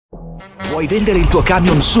Vuoi vendere il tuo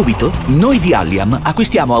camion subito? Noi di Alliam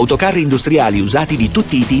acquistiamo autocarri industriali usati di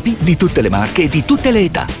tutti i tipi, di tutte le marche e di tutte le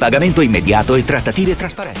età. Pagamento immediato e trattative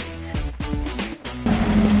trasparenti.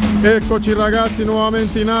 Eccoci ragazzi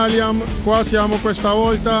nuovamente in Alliam. Qua siamo questa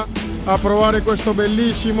volta a provare questo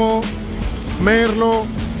bellissimo MERLO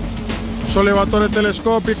Sollevatore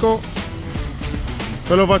Telescopico.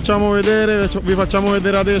 Ve lo facciamo vedere, vi facciamo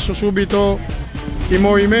vedere adesso subito i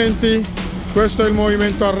movimenti. Questo è il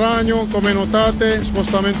movimento a ragno, come notate,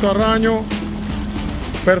 spostamento a ragno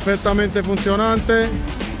perfettamente funzionante,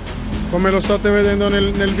 come lo state vedendo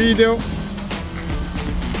nel video.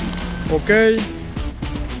 Ok,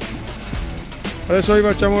 adesso vi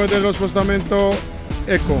facciamo vedere lo spostamento.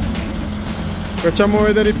 Ecco, facciamo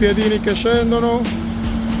vedere i piedini che scendono.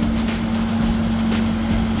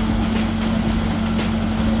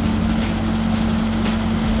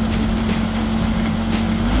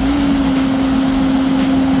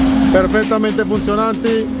 Perfettamente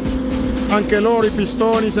funzionanti anche loro, i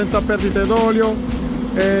pistoni senza perdite d'olio.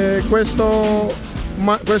 Questo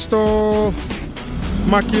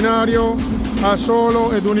macchinario ha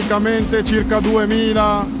solo ed unicamente circa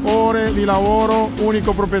 2000 ore di lavoro,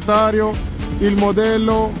 unico proprietario. Il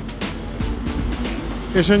modello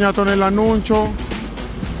è segnato nell'annuncio,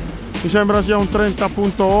 mi sembra sia un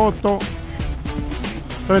 30.8,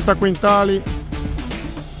 30 quintali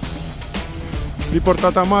di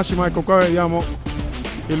portata massima. Ecco qua, vediamo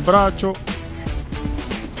il braccio,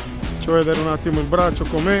 faccio vedere un attimo il braccio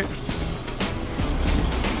com'è.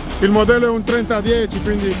 Il modello è un 30-10,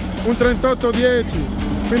 quindi un 38-10,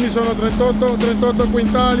 quindi sono 38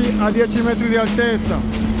 quintali a 10 metri di altezza.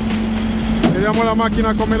 Vediamo la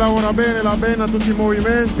macchina come lavora bene, la benna, tutti i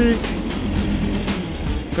movimenti.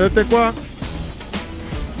 Vedete qua,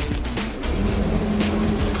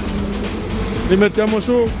 rimettiamo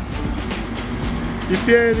su i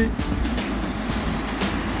piedi,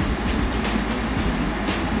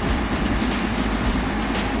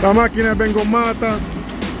 la macchina è ben gommata,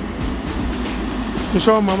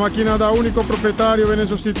 insomma macchina da unico proprietario, viene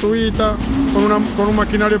sostituita con un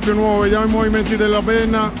macchinario più nuovo. Vediamo i movimenti della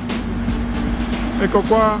penna, ecco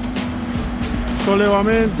qua,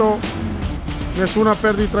 sollevamento, nessuna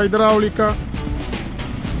perdita idraulica.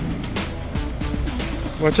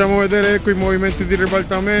 Facciamo vedere, ecco, i movimenti di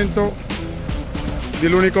ribaltamento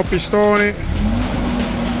dell'unico pistone,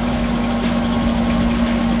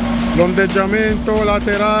 l'ondeggiamento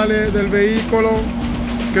laterale del veicolo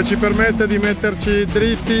che ci permette di metterci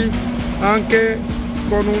dritti anche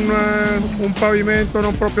con un pavimento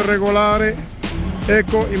non proprio regolare.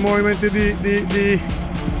 Ecco i movimenti di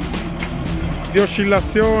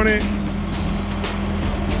oscillazione,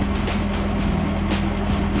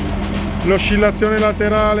 l'oscillazione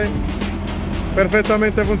laterale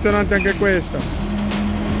perfettamente funzionante anche questa.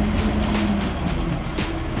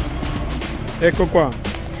 Ecco qua.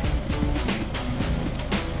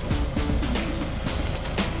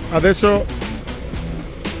 Adesso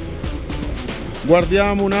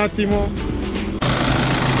guardiamo un attimo,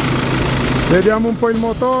 vediamo un po' il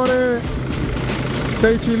motore,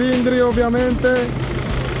 6 cilindri ovviamente,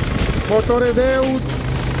 motore Deus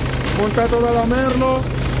montato dalla MERLO.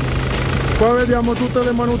 Qua vediamo tutte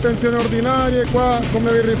le manutenzioni ordinarie. Qua,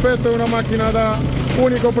 come vi ripeto, è una macchina da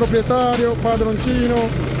unico proprietario,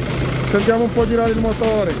 padroncino. Sentiamo un po' girare il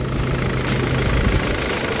motore.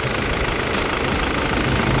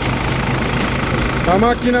 La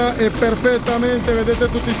macchina è perfettamente, vedete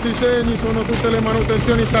tutti questi segni, sono tutte le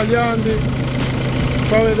manutenzioni tagliandi.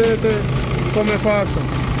 Qua vedete come è fatto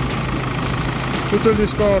tutto il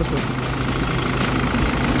discorso.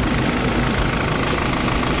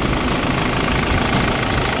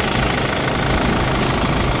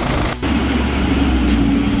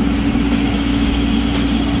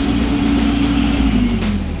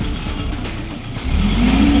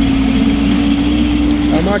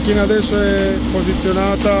 La macchina adesso è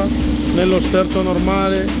posizionata nello sterzo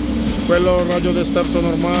normale, quello raggio di sterzo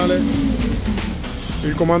normale,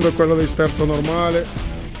 il comando è quello di sterzo normale.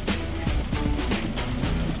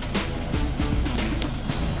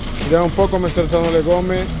 Vediamo un po' come sterzano le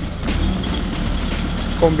gomme,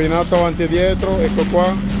 combinato avanti e dietro, ecco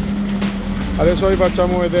qua. Adesso vi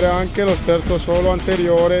facciamo vedere anche lo sterzo solo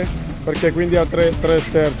anteriore, perché quindi ha tre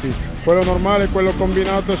sterzi, quello normale e quello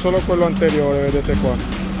combinato è solo quello anteriore, vedete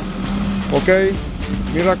qua. Ok,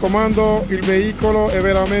 mi raccomando, il veicolo è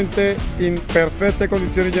veramente in perfette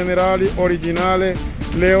condizioni generali, originale.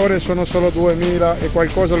 Le ore sono solo 2000 e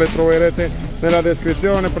qualcosa, le troverete nella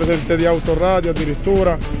descrizione, presente di Autoradio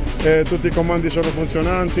addirittura. Tutti i comandi sono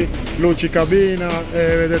funzionanti, luci cabina,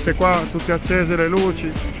 vedete qua tutte accese le luci,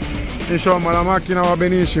 insomma la macchina va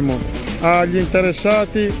benissimo. Agli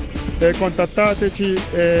interessati contattateci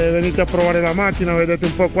e venite a provare la macchina. Vedete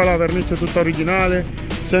un po' qua la vernice tutta originale,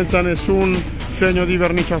 senza nessun segno di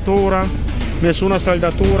verniciatura, nessuna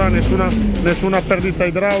saldatura, nessuna perdita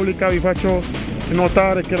idraulica. Vi faccio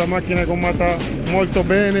notare che la macchina è gommata molto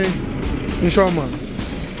bene. Insomma,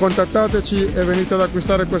 contattateci e venite ad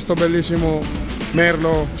acquistare questo bellissimo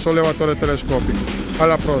Merlo Sollevatore Telescopico.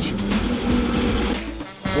 Alla prossima.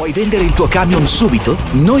 Vuoi vendere il tuo camion subito?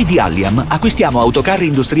 Noi di Alliam acquistiamo autocarri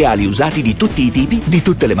industriali usati di tutti i tipi, di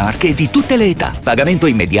tutte le marche e di tutte le età. Pagamento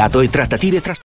immediato e trattative